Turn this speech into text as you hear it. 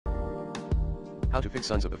How to fix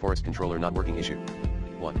Sons of the Forest controller not working issue.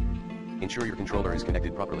 1. Ensure your controller is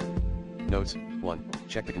connected properly. Notes: 1.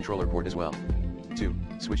 Check the controller port as well. 2.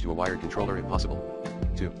 Switch to a wired controller if possible.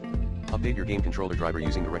 2. Update your game controller driver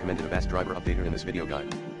using the recommended Avast driver updater in this video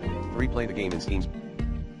guide. 3. Play the game in Steam's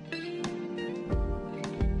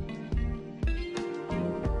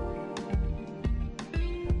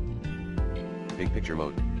Big Picture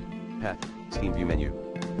Mode. Path, Steam View menu.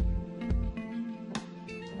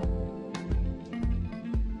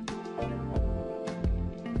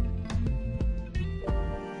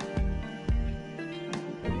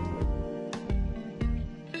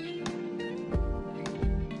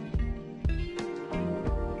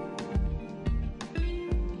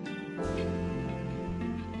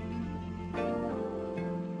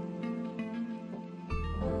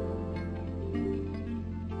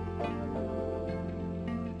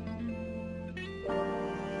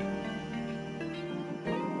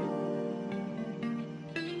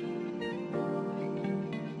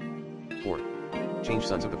 Change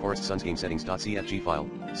Sons of the Forest Sons game settings.cfg file,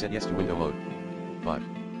 set yes to window mode. 5.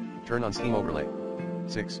 Turn on Steam overlay.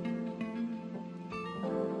 6.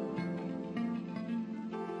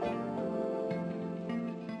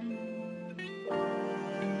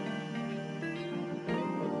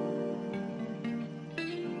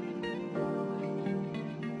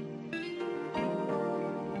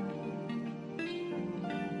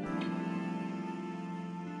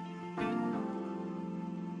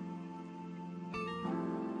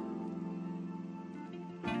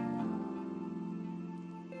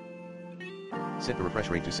 Set the refresh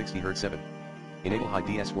rate to 60 Hz. 7. Enable high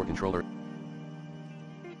DS4 controller.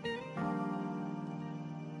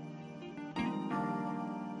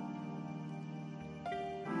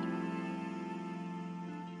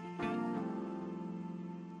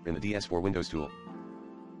 In the DS4 Windows tool.